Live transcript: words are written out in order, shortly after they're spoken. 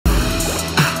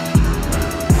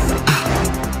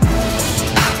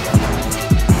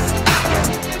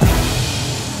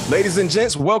Ladies and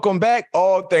gents, welcome back.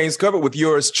 All things covered with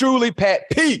yours truly, Pat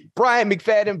P. Bryant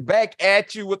McFadden, back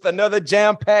at you with another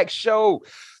jam-packed show.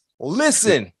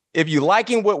 Listen, if you're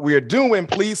liking what we're doing,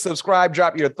 please subscribe,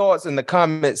 drop your thoughts in the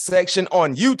comment section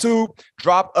on YouTube.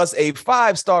 Drop us a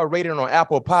 5-star rating on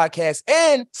Apple Podcasts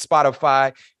and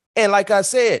Spotify. And like I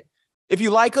said, if you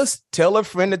like us, tell a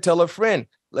friend to tell a friend.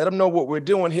 Let them know what we're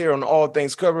doing here on All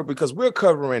Things Covered, because we're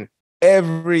covering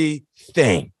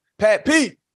everything. Pat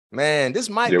P. Man, this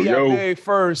might be our very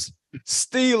first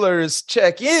Steelers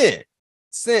check-in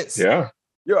since your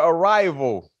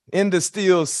arrival in the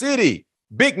Steel City.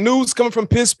 Big news coming from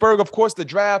Pittsburgh. Of course, the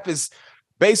draft is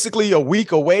basically a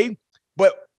week away,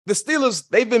 but the Steelers,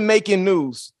 they've been making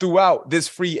news throughout this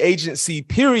free agency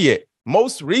period.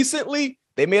 Most recently,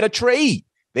 they made a trade.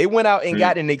 They went out and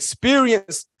got an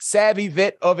experienced, savvy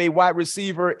vet of a wide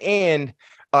receiver and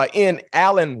in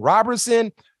Allen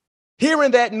Robertson.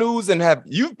 Hearing that news, and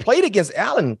you've played against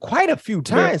Allen quite a few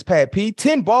times, Pat P.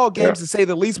 10 ball games to say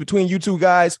the least between you two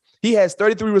guys. He has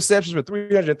 33 receptions for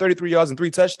 333 yards and 3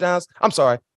 touchdowns. I'm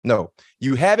sorry. No,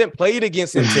 you haven't played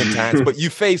against him 10 times, but you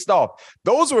faced off.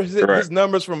 Those were his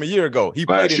numbers from a year ago. He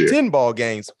played in 10 ball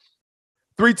games,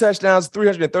 3 touchdowns,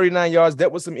 339 yards.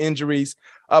 That was some injuries.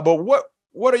 But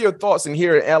what are your thoughts in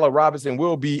hearing Allen Robinson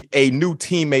will be a new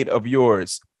teammate of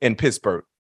yours in Pittsburgh?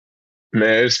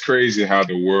 Man, it's crazy how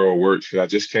the world works. Because I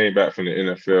just came back from the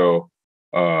NFL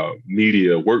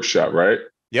media workshop, right?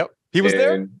 Yep. He was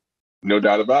there? No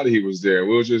doubt about it, he was there.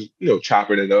 We were just,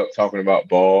 chopping it up, talking about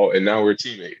ball, and now we're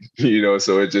teammates,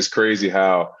 so it's just crazy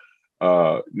how,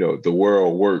 the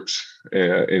world works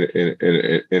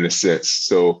in a sense.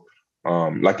 So,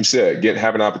 like you said,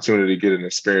 have an opportunity to get an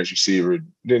experienced receiver.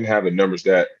 Didn't have the numbers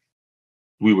that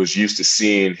we was used to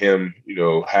seeing him,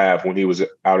 have when he was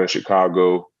out in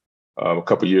Chicago a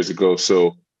couple of years ago.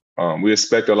 So we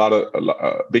expect a lot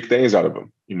of big things out of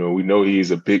him. We know he's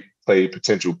a big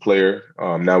potential player.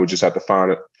 Now we just have to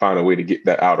find a way to get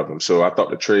that out of him. So I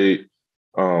thought the trade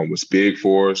was big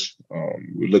for us.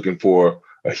 We're looking for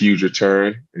a huge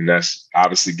return, and that's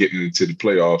obviously getting into the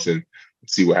playoffs and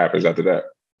see what happens after that.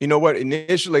 You know what?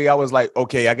 Initially, I was like,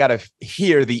 okay, I got to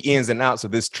hear the ins and outs of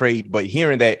this trade. But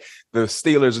hearing that the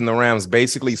Steelers and the Rams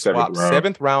basically swapped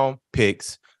seventh round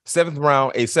picks, a seventh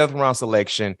round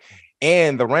selection,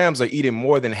 and the Rams are eating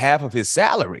more than half of his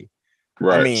salary.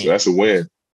 Right. I mean, so that's a win.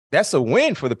 That's a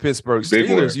win for the Pittsburgh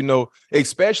Steelers,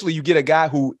 especially you get a guy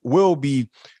who will be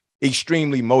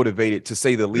extremely motivated, to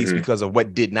say the least, because of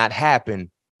what did not happen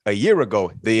a year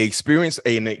ago. They experienced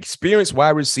an experienced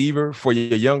wide receiver for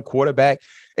your young quarterback,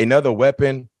 another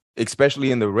weapon,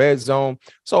 especially in the red zone.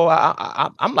 So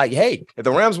I'm like, hey, if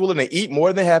the Rams willing to eat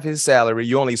more than half his salary,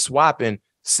 you're only swapping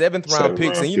seventh round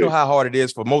picks, and you know how hard it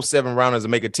is for most 7-rounders to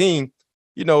make a team.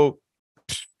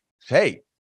 Hey,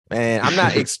 man, I'm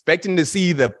not expecting to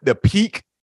see the peak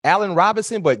Allen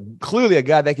Robinson, but clearly a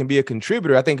guy that can be a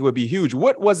contributor. I think it would be huge.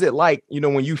 What was it like,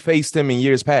 when you faced him in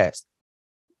years past?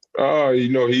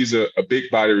 He's a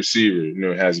big body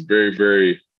receiver. Has very,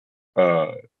 very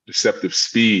deceptive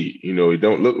speed. He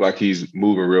don't look like he's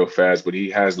moving real fast, but he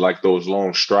has like those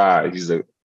long strides.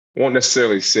 Won't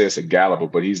necessarily say it's a galloper,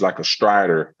 but he's like a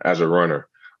strider as a runner.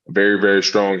 Very, very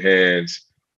strong hands,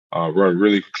 run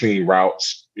really clean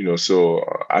routes. So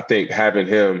I think having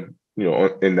him,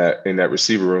 in that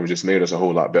receiver room just made us a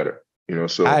whole lot better.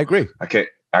 So I agree.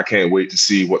 I can't wait to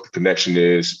see what the connection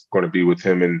is going to be with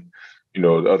him and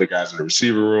the other guys in the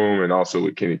receiver room, and also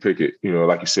with Kenny Pickett.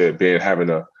 Like you said, having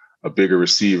a bigger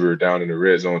receiver down in the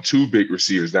red zone, 2 big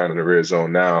receivers down in the red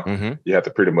zone. Now you have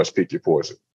to pretty much pick your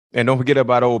poison. And don't forget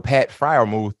about old Pat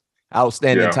Freiermuth,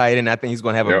 outstanding tight end. I think he's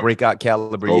going to have a breakout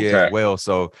caliber year as well.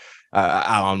 So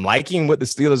I'm liking what the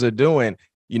Steelers are doing,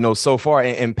 so far.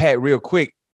 And Pat, real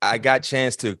quick, I got a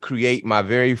chance to create my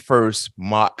very first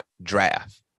mock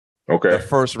draft. Okay. The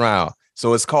first round.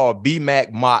 So it's called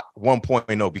BMac Mock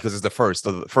 1.0 because it's the first.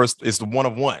 So the first is the one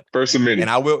of one. First of many.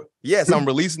 And I'm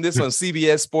releasing this on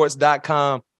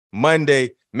CBSSports.com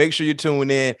Monday. Make sure you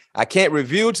tune in. I can't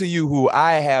reveal to you who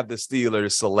I have the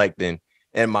Steelers selecting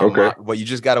in my mock, but you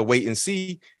just got to wait and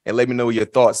see and let me know your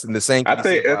thoughts. And the same. I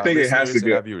think it has to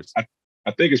be.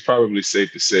 I think it's probably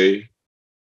safe to say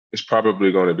it's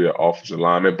probably going to be an offensive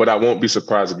lineman, but I won't be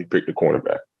surprised if he picked the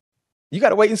cornerback. You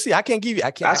got to wait and see. I can't give you.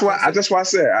 I can't. That's why I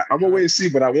said I'm gonna wait and see,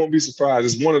 but I won't be surprised.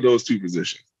 It's one of those 2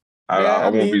 positions. I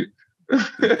won't be.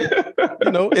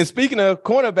 And speaking of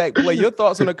cornerback play, your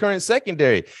thoughts on the current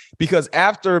secondary? Because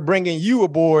after bringing you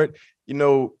aboard,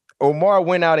 Omar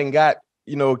went out and got,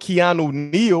 Keanu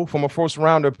Neal from a first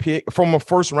rounder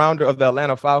of the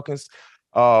Atlanta Falcons.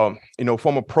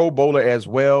 Former Pro Bowler as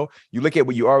well. You look at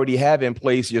what you already have in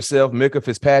place yourself, Micah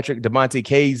Fitzpatrick, Devontae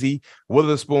Casey,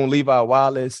 Witherspoon, Levi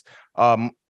Wallace,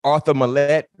 Arthur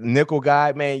Millette, nickel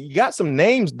guy. Man, you got some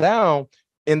names down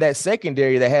in that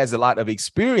secondary that has a lot of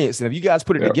experience. And if you guys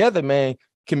put it together, man,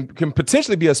 can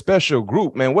potentially be a special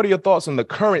group, man. What are your thoughts on the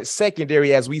current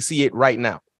secondary as we see it right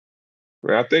now?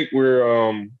 Well, I think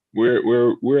we're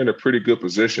in a pretty good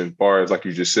position as far as, like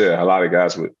you just said, a lot of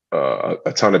guys with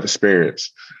a ton of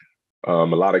experience. A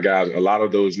lot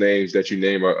of those names that you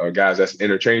name are guys that's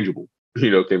interchangeable,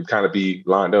 can kind of be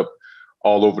lined up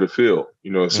all over the field,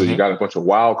 so you got a bunch of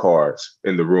wild cards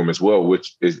in the room as well,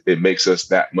 which it makes us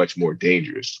that much more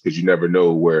dangerous because you never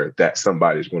know where that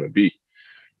somebody is going to be.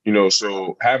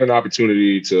 So having an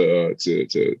opportunity to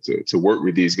work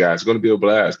with these guys is going to be a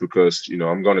blast because,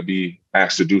 I'm going to be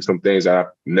asked to do some things that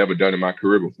I've never done in my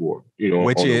career before,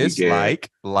 which is like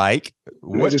what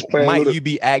might you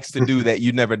be asked to do that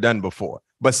you've never done before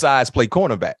besides play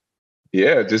cornerback?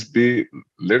 Yeah, just be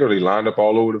literally lined up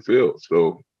all over the field.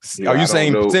 So are you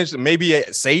saying potentially maybe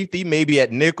at safety, maybe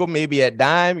at nickel, maybe at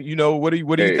dime? What are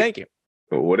you thinking?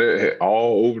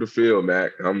 All over the field,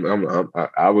 Mac.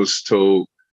 I was told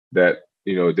that,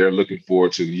 they're looking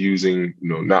forward to using,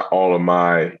 not all of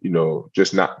my,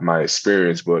 just not my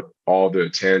experience, but all the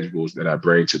intangibles that I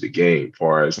bring to the game, as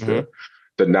far as the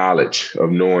knowledge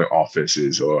of knowing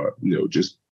offenses or,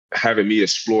 just having me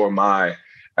explore my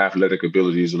athletic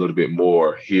abilities a little bit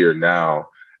more here now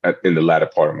in the latter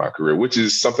part of my career, which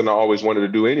is something I always wanted to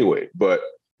do anyway. But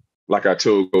like I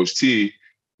told Coach T,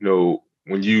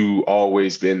 when you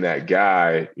always been that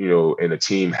guy, and a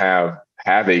team have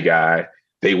a guy,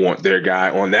 they want their guy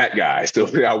on that guy. So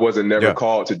I wasn't never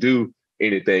called to do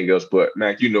anything else. But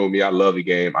Mac, me, I love the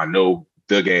game. I know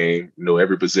the game, know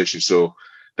every position. So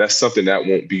that's something that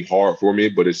won't be hard for me,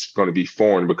 but it's going to be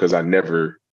foreign because I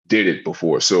never did it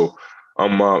before. So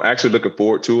I'm actually looking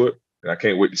forward to it. And I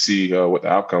can't wait to see what the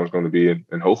outcome is going to be.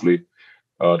 And hopefully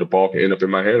the ball can end up in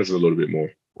my hands a little bit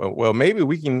more. Well, maybe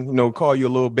we can, call you a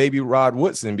little baby Rod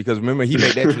Woodson, because remember, he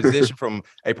made that transition from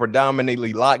a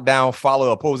predominantly lockdown,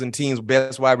 follow opposing team's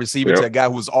best wide receiver to a guy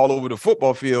who was all over the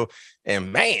football field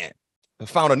and, man,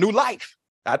 found a new life.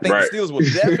 I think the Steelers will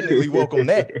definitely welcome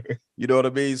that. You know what I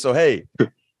mean? So, hey,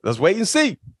 let's wait and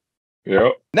see.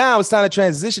 Yep. Now it's time to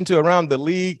transition to around the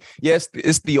league. Yes,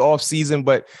 it's the off season,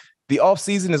 but the off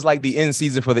season is like the end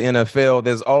season for the NFL.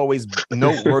 There's always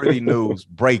noteworthy news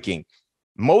breaking.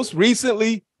 Most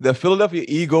recently, the Philadelphia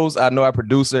Eagles, I know our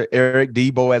producer, Eric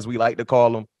Debo, as we like to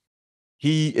call him,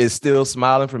 he is still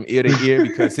smiling from ear to ear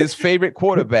because his favorite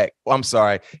quarterback,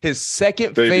 his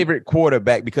second favorite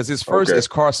quarterback, because his first is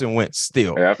Carson Wentz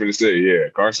still. I have to say,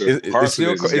 Carson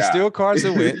it's still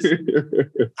Carson Wentz.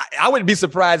 I wouldn't be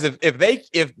surprised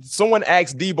if someone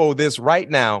asked Debo this right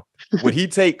now, would he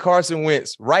take Carson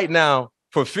Wentz right now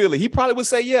for Philly? He probably would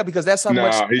say yeah, because that's how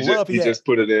much love he just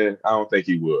put it in. I don't think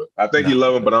he would. I think he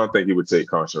loves him, but I don't think he would take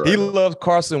Carson. He loves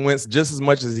Carson Wentz just as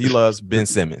much as he loves Ben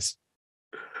Simmons.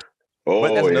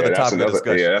 But that's another topic of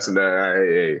discussion. Yeah, that's another.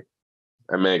 Hey,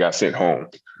 that man got sent home.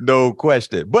 No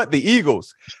question. But the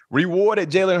Eagles rewarded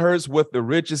Jalen Hurts with the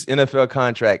richest NFL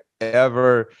contract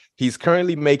ever. He's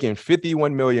currently making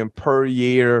 $51 million per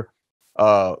year,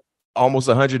 almost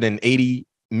 $180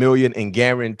 million in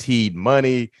guaranteed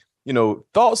money.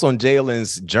 Thoughts on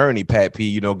Jalen's journey, Pat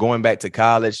P, going back to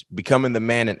college, becoming the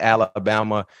man in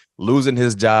Alabama, losing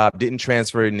his job, didn't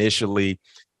transfer initially,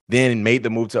 then made the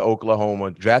move to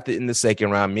Oklahoma, drafted in the second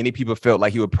round. Many people felt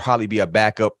like he would probably be a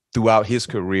backup throughout his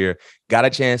career, got a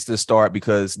chance to start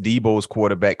because Debo's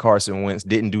quarterback, Carson Wentz,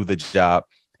 didn't do the job.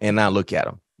 And now look at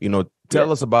him.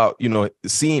 Tell us about,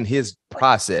 seeing his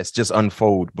process just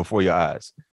unfold before your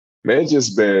eyes. Man, it's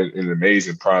just been an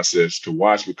amazing process to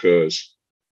watch because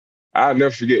I'll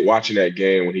never forget watching that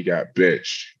game when he got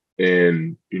benched.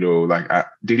 And,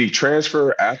 did he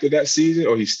transfer after that season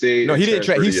or he stayed? No, he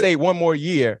didn't. He stayed one more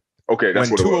year. Okay, that's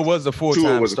when Tua was the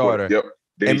full-time starter. Yep.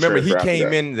 And remember, he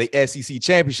came in the SEC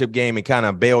championship game and kind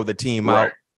of bailed the team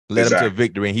out, led them to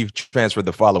victory, and he transferred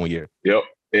the following year. Yep.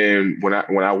 And when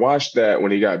I watched that,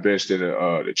 when he got benched in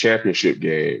the championship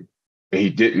game, and he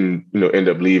didn't, end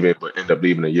up leaving, but end up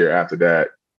leaving a year after that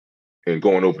and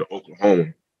going over to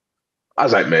Oklahoma, I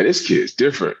was like, man, this kid's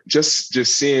different. Just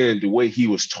seeing the way he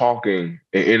was talking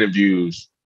in interviews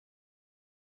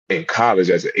in college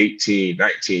as an 18,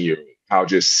 19-year-old, how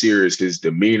just serious his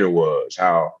demeanor was,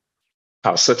 how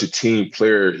such a team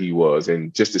player he was.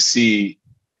 And just to see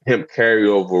him carry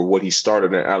over what he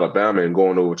started in Alabama and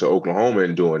going over to Oklahoma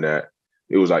and doing that,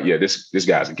 it was like, yeah, this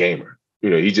guy's a gamer.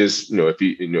 He just, if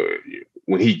he,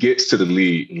 when he gets to the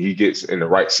league and he gets in the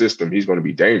right system, he's going to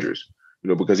be dangerous.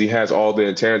 because he has all the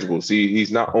intangibles.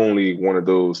 He's not only one of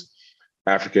those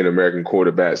African American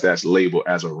quarterbacks that's labeled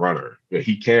as a runner.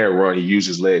 He can run. He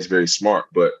uses legs very smart,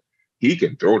 but he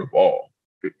can throw the ball.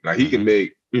 Now he can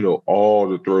make, all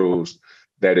the throws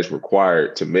that is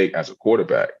required to make as a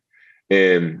quarterback.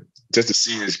 And just to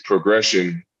see his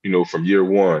progression, from year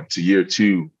one to year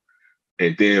two,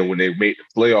 and then when they made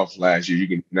the playoffs last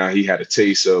year, now he had a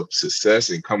taste of success,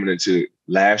 and coming into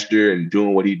last year and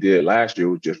doing what he did last year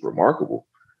was just remarkable.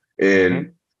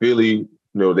 And Philly,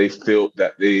 they feel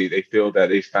that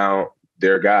they found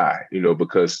their guy,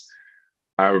 because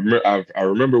I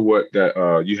remember what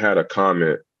that you had a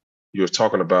comment. You were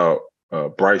talking about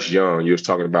Bryce Young. You was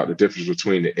talking about the difference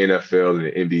between the NFL and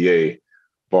the NBA, as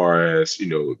far as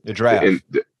the draft.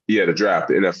 The draft.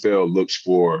 The NFL looks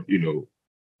for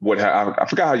I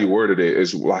forgot how you worded it.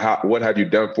 Is what have you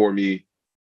done for me?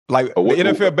 Like the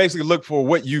NFL basically look for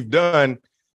what you've done.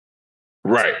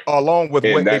 Right. Along with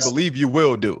what they believe you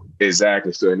will do.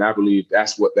 Exactly. So, and I believe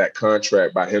that's what that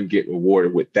contract, by him getting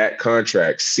awarded with that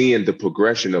contract, seeing the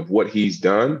progression of what he's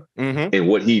done and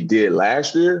what he did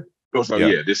last year, goes,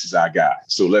 this is our guy.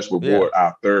 So let's reward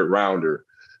our third rounder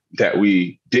that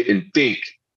we didn't think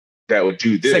that would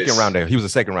do this. Second rounder. He was a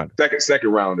second rounder. Second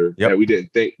rounder that we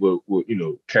didn't think would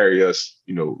carry us,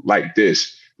 like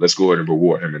this. Let's go ahead and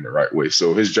reward him in the right way.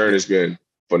 So his journey has been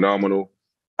phenomenal.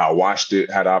 I watched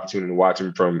it, had the opportunity to watch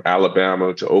him from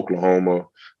Alabama to Oklahoma,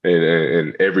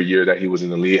 and every year that he was in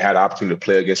the league, had the opportunity to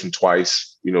play against him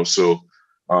twice, So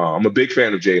I'm a big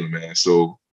fan of Jalen, man.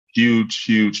 So huge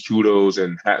kudos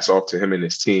and hats off to him and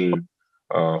his team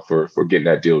for getting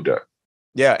that deal done.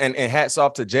 Yeah, and hats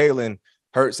off to Jalen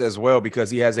Hurts as well, because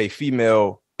he has a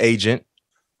female agent.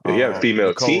 Yeah, he has a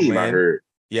female team, I heard.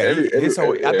 Yeah, I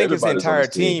think his entire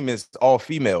team is all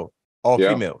female,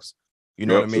 females. You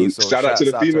know what I mean? So shout out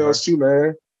to the females too,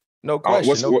 man. No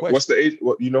question. What's the age?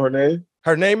 You know her name?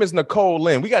 Her name is Nicole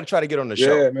Lynn. We got to try to get on the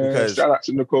show. Yeah, man. Because shout out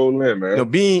to Nicole Lynn, man.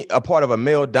 Being a part of a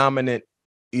male dominant,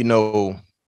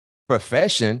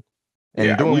 profession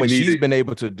and doing what she's been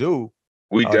able to do.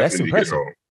 We definitely get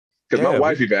on. Because my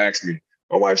wife even asked me.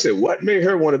 My wife said, "What made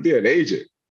her want to be an agent?"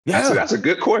 Yeah, that's a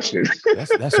good question.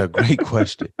 That's a great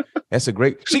question.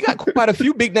 She got quite a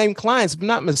few big name clients, if I'm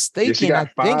not mistaken. Yeah,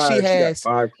 I think she has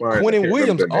Quentin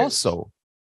Williams also.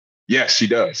 Yes, she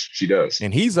does.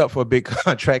 And he's up for a big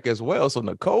contract as well. So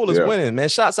Nicole is winning, man.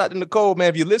 Shouts out to Nicole, man.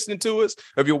 If you're listening to us,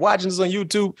 or if you're watching us on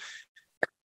YouTube.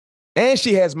 And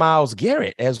she has Myles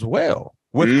Garrett as well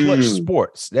with Clutch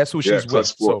Sports. That's who she's with.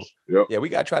 So, we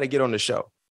got to try to get on the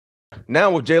show.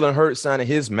 Now with Jalen Hurts signing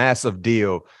his massive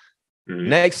deal,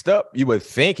 next up, you would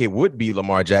think it would be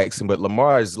Lamar Jackson, but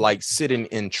Lamar is like sitting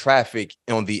in traffic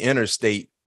on the interstate,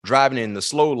 driving in the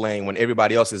slow lane when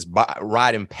everybody else is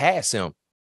riding past him.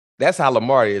 That's how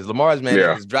Lamar is. Lamar's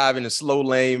is driving the slow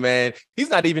lane, man.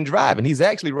 He's not even driving. He's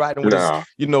actually riding with his,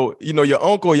 your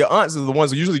uncle, your aunts are the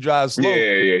ones who usually drive slow.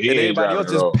 Yeah. And everybody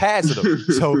else just passing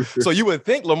them. So you would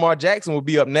think Lamar Jackson would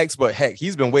be up next, but heck,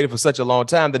 he's been waiting for such a long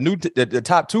time. The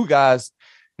top two guys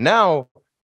now,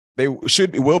 they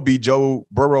will be Joe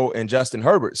Burrow and Justin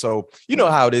Herbert. So you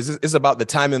know how it is. It's about the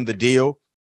timing of the deal.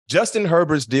 Justin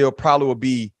Herbert's deal probably will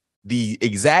be the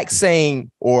exact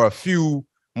same or a few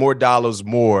more dollars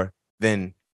more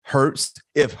than Hurts.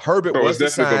 If Herbert was to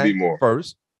sign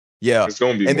first, it's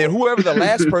going to be and more. Then whoever the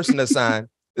last person to sign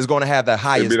is going to have the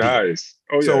highest. It'll be the highest.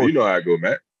 Oh yeah, so, you know how I go,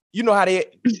 Matt. You know how you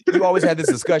always have this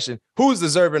discussion. Who's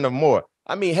deserving of more?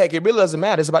 I mean, heck, it really doesn't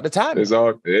matter. It's about the timing. It's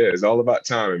all about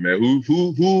timing, man.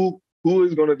 Who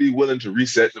is going to be willing to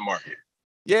reset the market?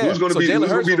 Yeah, who's going to be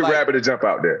the rabbit to jump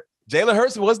out there? Jalen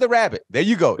Hurts was the rabbit. There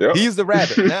you go. Yep. He's the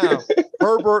rabbit. Now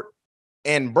Herbert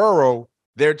and Burrow,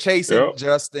 they're chasing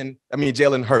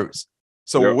Jalen Hurts.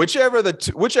 So whichever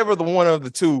the one of the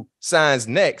two signs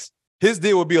next, his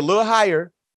deal will be a little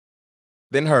higher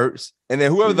than Hurts, and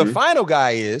then whoever the final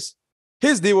guy is,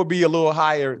 his deal will be a little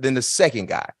higher than the second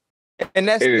guy. And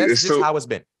that's just how it's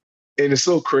been. And it's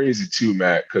so crazy too,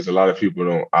 Matt, because a lot of people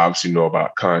don't obviously know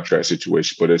about contract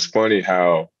situation. But it's funny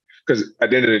how, because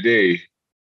at the end of the day,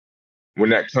 when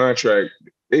that contract,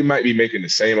 they might be making the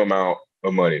same amount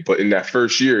of money, but in that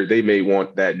first year, they may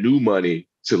want that new money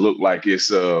to look like it's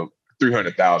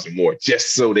 $300,000 more,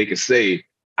 just so they can say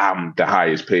I'm the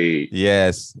highest paid.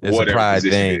 Yes, it's a pride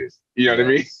thing. You know what I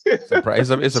mean? It's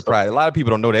a pride. A lot of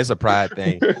people don't know that it's a pride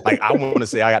thing. Like, I want to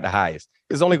say I got the highest.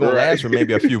 It's only going to last for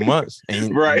maybe a few months,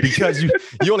 and because you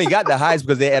only got the highest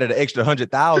because they added an extra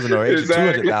 100,000 or extra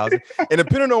 200,000, and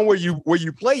depending on where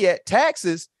you play at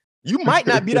taxes, you might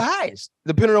not be the highest,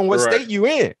 depending on what state you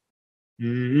in.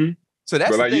 Mm-hmm. So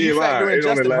that's the thing you factor in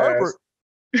Justin Herbert.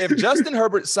 If Justin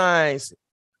Herbert signs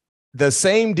the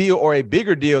same deal or a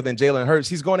bigger deal than Jalen Hurts,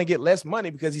 he's going to get less money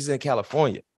because he's in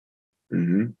California.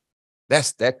 Mm-hmm.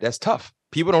 That's tough.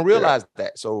 People don't realize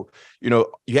that. So, you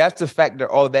have to factor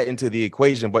all of that into the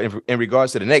equation. But in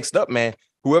regards to the next up, man,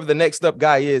 whoever the next up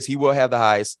guy is, he will have the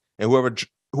highest. And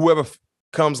whoever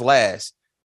comes last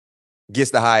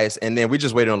gets the highest. And then we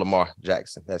just waiting on Lamar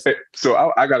Jackson. That's it.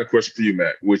 So I got a question for you,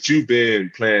 Matt. With you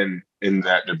been playing in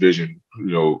that division, in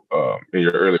your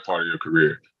early part of your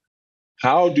career,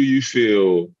 how do you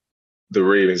feel the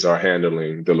Ravens are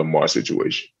handling the Lamar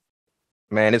situation?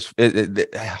 Man, it's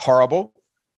horrible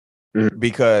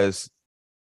because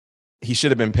he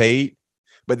should have been paid.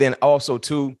 But then also,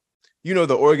 too,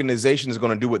 the organization is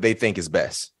going to do what they think is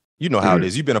best. You know how it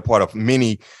is. You've been a part of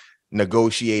many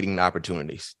negotiating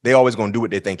opportunities. They're always going to do what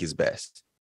they think is best.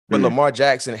 But Lamar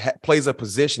Jackson plays a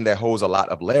position that holds a lot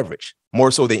of leverage,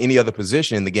 more so than any other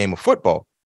position in the game of football.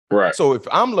 Right. So if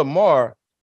I'm Lamar,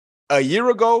 a year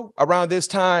ago around this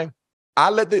time, I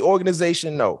let the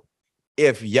organization know,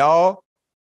 if y'all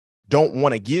don't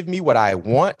want to give me what I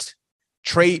want,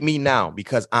 trade me now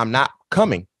because I'm not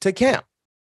coming to camp.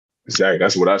 Exactly.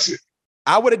 That's what I said.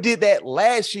 I would have did that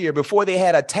last year before they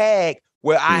had a tag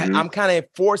where I'm kind of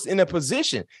forced in a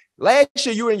position. Last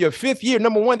year, you were in your 5th year.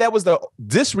 Number one, that was the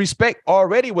disrespect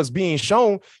already was being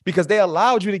shown because they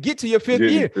allowed you to get to your 5th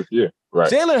year. 5th year.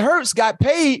 Right. Jalen Hurts got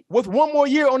paid with one more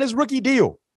year on his rookie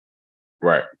deal.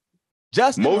 Right.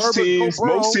 Most teams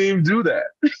do that.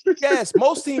 Yes,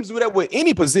 most teams do that with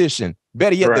any position.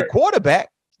 Better yet, the quarterback.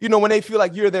 When they feel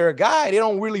like you're their guy, they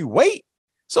don't really wait.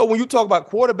 So when you talk about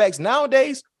quarterbacks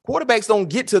nowadays, quarterbacks don't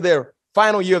get to their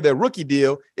final year of their rookie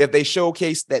deal if they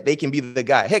showcase that they can be the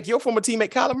guy. Heck, your former teammate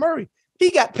Kyler Murray,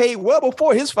 he got paid well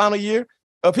before his final year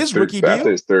of his rookie deal. That's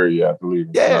his 3rd year, I believe.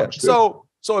 Yeah. So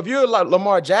if you're like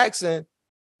Lamar Jackson,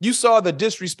 you saw the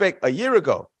disrespect a year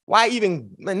ago. Why even?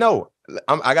 No,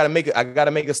 I gotta make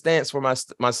a stance for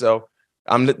myself.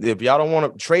 If y'all don't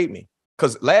want to trade me,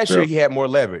 because last year he had more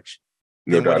leverage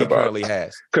than what he currently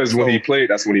has. Because when he played,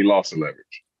 that's when he lost the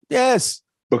leverage. Yes.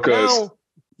 Because now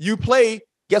you play,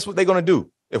 guess what they're gonna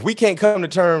do? If we can't come to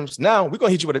terms now, we're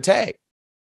gonna hit you with a tag.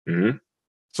 Mm-hmm.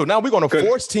 So now we're gonna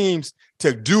force teams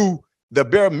to do the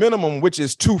bare minimum, which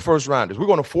is 2 first-rounders. We're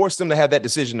gonna force them to have that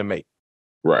decision to make.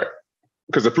 Right.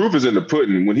 Because the proof is in the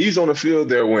pudding. When he's on the field,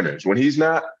 they're winners. When he's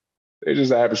not, they're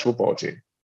just an average football team.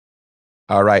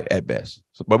 All right, at best.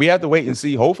 But we have to wait and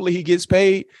see. Hopefully he gets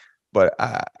paid. But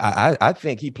I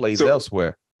think he plays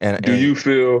elsewhere. Do you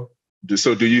feel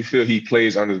he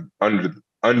plays under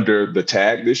the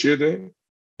tag this year then?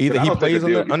 Either he plays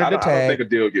under the tag. I don't think a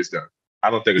deal gets done.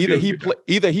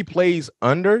 Either he plays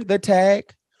under the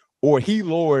tag or he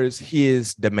lowers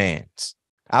his demands.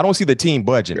 I don't see the team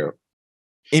budging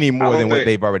any more than what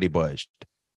they've already budged.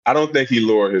 I don't think he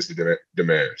lowered his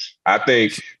demands. I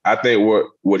think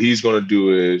what he's going to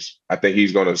do is I think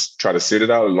he's going to try to sit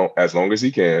it out as long as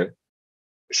he can,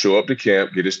 show up to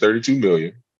camp, get his $32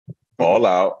 million, ball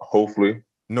out, hopefully.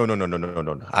 No.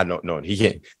 I don't know. He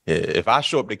can't. If I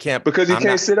show up to camp, because he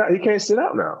can't sit out. He can't sit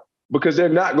out now because they're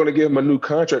not going to give him a new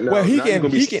contract now. Well, he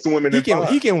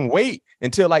can wait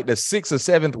until like the 6th or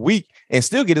 7th week and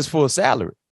still get his full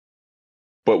salary.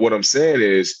 But what I'm saying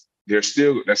is they're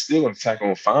still going to tack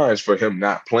on fines for him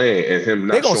not playing and him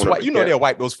not. They're going to swipe. They'll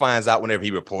wipe those fines out whenever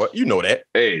he report. You know that.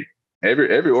 Hey,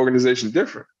 every organization is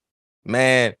different.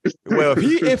 Man, well,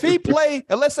 if he play,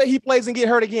 and let's say he plays and get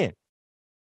hurt again.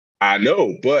 I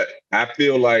know, but I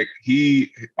feel like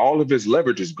all of his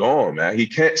leverage is gone, man. He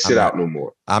can't sit out no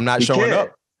more. I'm not showing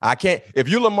up. I can't. If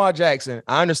you're Lamar Jackson,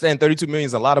 I understand $32 million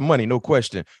is a lot of money, no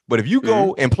question. But if you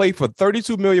go and play for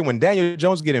 $32 million when Daniel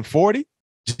Jones is getting 40,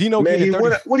 Gino getting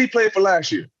 30. What did he play for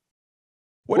last year?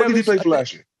 What did he play for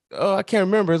last year? I can't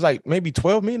remember. It's like maybe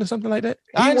 $12 million or something like that.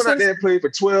 He went out there and played for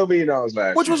 $12 million last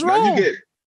year. Which was wrong.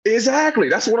 Exactly.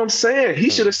 That's what I'm saying. He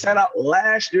should have sat out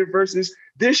last year versus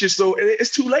this year. So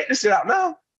it's too late to sit out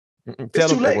now.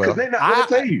 It's too late because they're not going to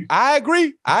play you. I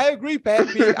agree, Pat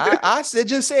P. I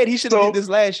just said he should have did this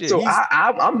last year. So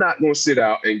I'm not going to sit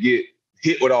out and get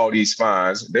hit with all these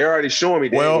fines. They're already showing me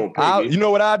they ain't going to pay me. You know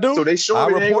what I do? So they show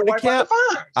me they ain't going to wipe out the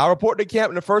fines. I report to camp,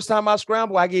 and the first time I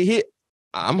scramble, I get hit.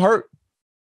 I'm hurt.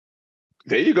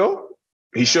 There you go.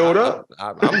 He showed up.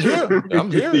 I'm here.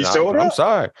 I'm here. He showed up. I'm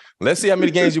sorry. Let's see how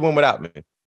many games you won without me.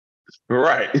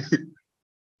 Right.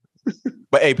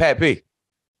 But hey, Pat P,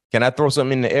 can I throw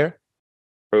something in the air?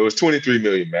 It was $23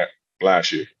 million, Matt,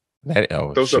 last year.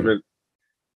 Throw something in.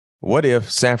 What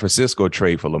if San Francisco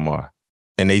trade for Lamar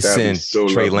and they send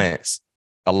Trey Lance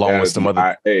along with some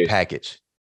other package?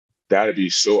 That'd be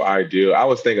so ideal. I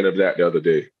was thinking of that the other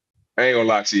day. I ain't gonna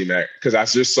lie to you, Mac, because I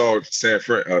just saw San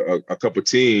Fran, a couple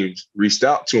teams reached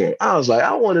out to him. I was like,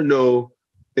 I want to know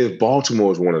if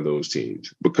Baltimore is one of those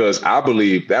teams, because I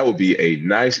believe that would be a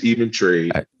nice even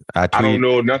trade. I don't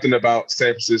know nothing about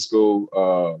San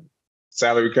Francisco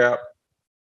salary cap,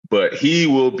 but he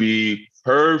will be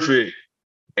perfect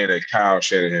in a Kyle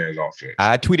Shanahan's offense.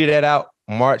 I tweeted that out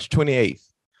March 28th.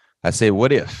 I said,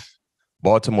 what if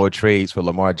Baltimore trades for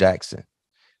Lamar Jackson?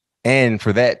 And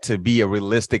for that to be a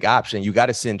realistic option, you got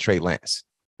to send Trey Lance.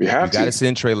 You got to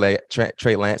send Trey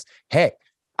Lance. Heck,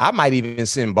 I might even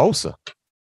send Bosa.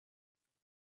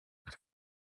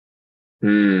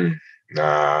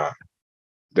 Nah,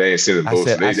 they ain't sending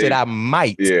Bosa. I said I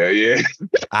might. Yeah.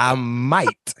 I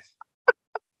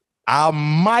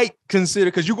might consider,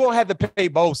 because you're gonna have to pay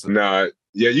Bosa. Nah,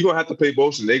 yeah, you're gonna have to pay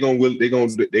Bosa. They're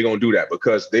gonna do that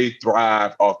because they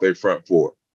thrive off their front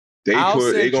four. I'll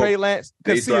send Trey Lance,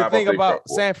 because see, the thing about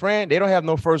San Fran, they don't have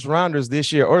no first rounders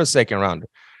this year or a second rounder.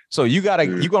 So you're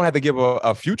gonna have to give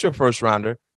a future first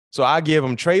rounder. So I give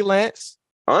them Trey Lance.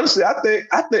 Honestly, I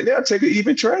think they'll take an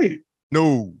even trade.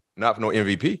 No, not for no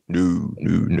MVP. No,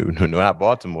 not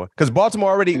Baltimore. Because Baltimore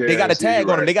already, they got a tag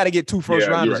on them. They got to get 2 first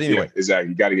rounders anyway. Yeah, exactly.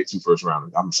 You got to get 2 first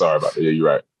rounders. I'm sorry about that. Yeah, you're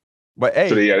right. But hey,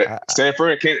 so San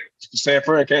Fran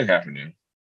can't happen then.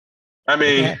 I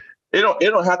mean, it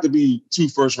don't have to be 2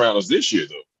 first rounders this year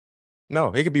though.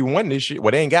 No, it could be 1 this year.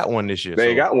 Well, they ain't got 1 this year. They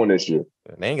ain't got 1 this year.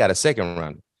 They ain't got a second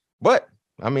rounder. But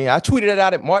I mean, I tweeted it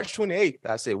out at March 28th.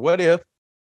 I said, what if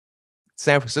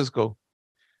San Francisco?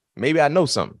 Maybe I know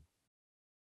something.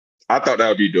 I thought that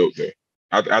would be dope, though.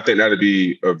 I think that would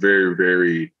be a very,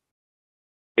 very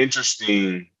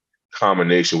interesting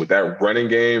combination with that running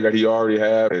game that he already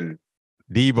have, and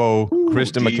Debo,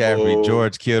 Christian McCaffrey,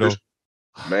 George Kittle,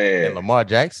 man, and Lamar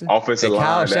Jackson. Offensive line.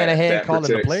 Kyle Shanahan calling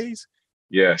the plays.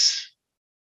 Yes,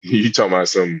 you talking about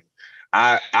some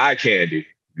eye candy,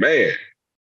 man.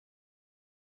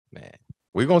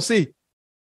 We're gonna see.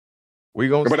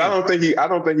 But I don't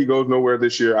think he goes nowhere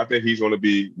this year. I think he's going to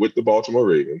be with the Baltimore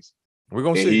Ravens. We're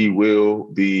going to see. He will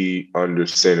be under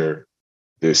center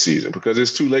this season, because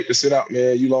it's too late to sit out,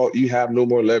 man. You have no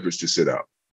more leverage to sit out.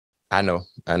 I know.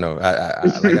 I like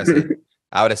I said,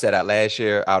 I would have said that last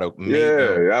year. I would have made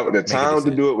the time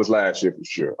to do it was last year for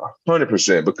sure,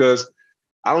 100%. Because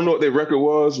I don't know what their record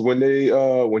was when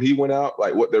he went out,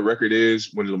 like what their record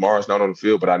is when Lamar's not on the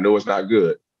field, but I know it's not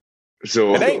good.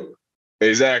 So it ain't.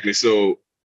 Exactly. So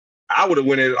I would have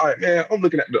went in. All right, man. I'm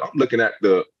looking at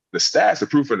the stats, the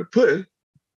proof in the pudding.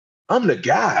 I'm the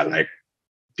guy. Like,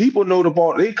 people know the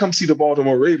ball. They come see the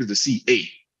Baltimore Ravens to see 8.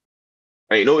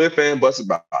 Ain't no ifs and buts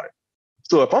about it.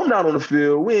 So if I'm not on the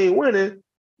field, we ain't winning.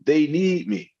 They need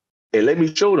me, and let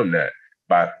me show them that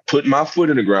by putting my foot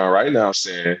in the ground right now,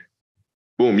 saying,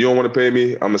 "Boom, you don't want to pay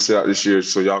me. I'm gonna sit out this year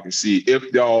so y'all can see if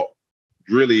y'all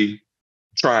really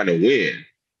trying to win.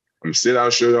 I'm going to sit down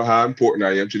and show you how important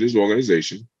I am to this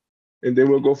organization, and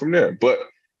then we'll go from there." But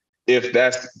if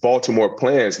that's Baltimore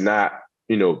plans, not,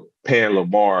 paying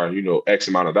Lamar, X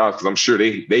amount of dollars, because I'm sure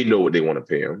they know what they want to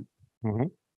pay him,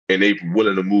 and they're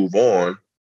willing to move on,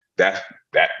 that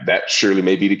surely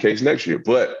may be the case next year.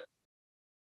 But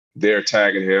they're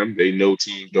tagging him. They know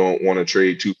teams don't want to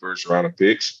trade 2 first-round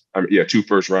picks. 2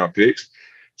 first-round picks.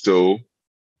 So,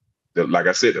 like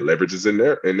I said, the leverage is in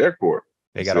their court.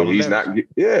 They got he's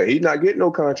not getting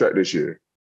no contract this year.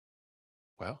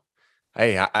 Well,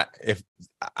 hey, if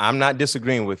I'm not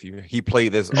disagreeing with you, he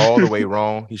played this all the way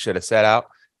wrong. He should have sat out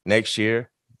next year,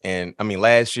 and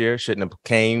last year shouldn't have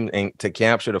came to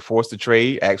camp. Should have forced a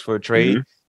trade, asked for a trade. Mm-hmm.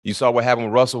 You saw what happened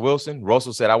with Russell Wilson.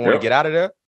 Russell said, "I want to get out of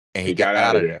there," and he got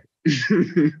out of there.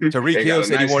 Tariq Hill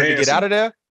said he wanted to get out of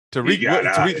there.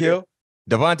 Tariq Hill,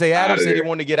 Devontae Adams said he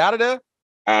wanted to get out of there.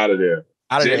 Out of there.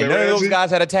 And none of those guys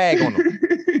had a tag on them.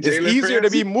 It's easier to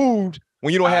be moved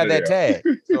when you don't have that tag.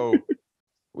 So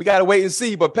we got to wait and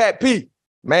see. But Pat P,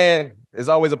 man, it's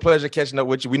always a pleasure catching up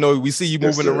with you. We see you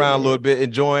moving around a little bit,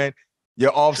 enjoying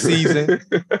your off season.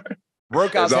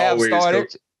 Workouts have started,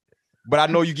 Coach. But I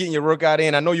know you're getting your workout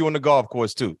in. I know you're on the golf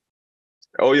course too.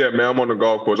 Oh yeah, man, I'm on the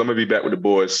golf course. I'm gonna be back with the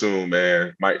boys soon,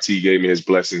 man. Mike T gave me his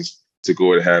blessings to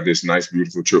go and have this nice,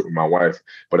 beautiful trip with my wife.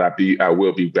 But I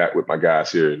will be back with my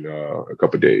guys here in a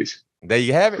couple of days. There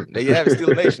you have it.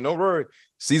 Steeler Nation. Don't worry.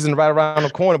 Season right around the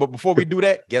corner. But before we do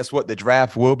that, guess what? The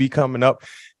draft will be coming up,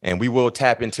 and we will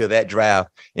tap into that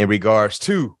draft in regards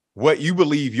to what you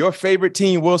believe your favorite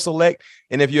team will select.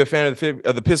 And if you're a fan of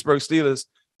the Pittsburgh Steelers,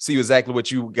 see exactly what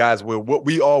you guys what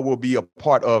we all will be a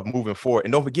part of moving forward.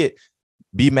 And don't forget,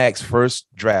 BMac's first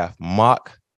draft,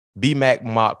 BMac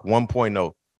Mock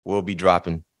 1.0, will be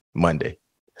dropping Monday.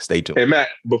 Stay tuned. Hey, Matt,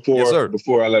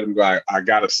 before I let him go, I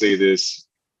got to say this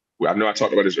I know I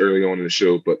talked about this early on in the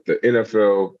show, but the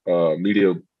NFL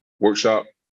media workshop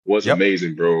was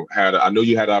amazing, bro. I know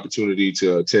you had the opportunity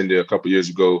to attend it a couple years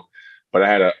ago, but I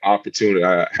had an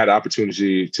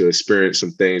opportunity to experience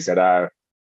some things that I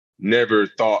never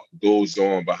thought goes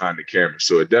on behind the camera.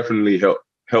 So it definitely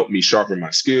helped me sharpen my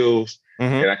skills.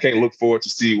 And I can't look forward to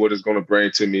see what it's going to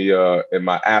bring to me in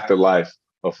my afterlife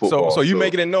of football. So you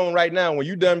making it known right now when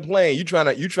you done playing, you trying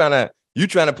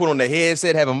to put on the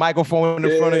headset, have a microphone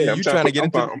in front of you. You trying to get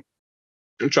into.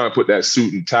 I'm trying to put that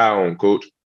suit and tie on, Coach.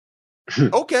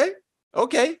 Okay.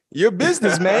 You're a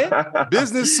businessman.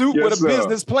 Business suit with a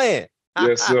business plan.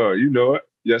 Yes, sir. You know it.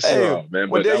 Yes, sir, man.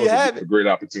 Well, but that was a great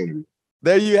opportunity.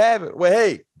 There you have it. Well,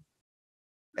 hey,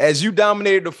 as you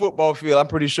dominated the football field, I'm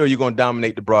pretty sure you're going to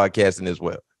dominate the broadcasting as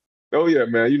well. Oh, yeah,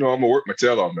 man. I'm going to work my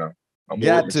tail off now. I'm going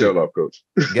to work my tail off, Coach.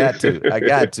 I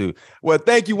got to. Well,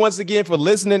 thank you once again for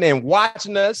listening and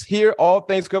watching us here. All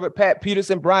Things Covered. Pat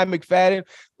Peterson, Bryant McFadden.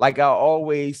 Like I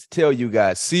always tell you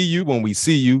guys, see you when we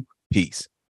see you. Peace.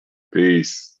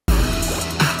 Peace.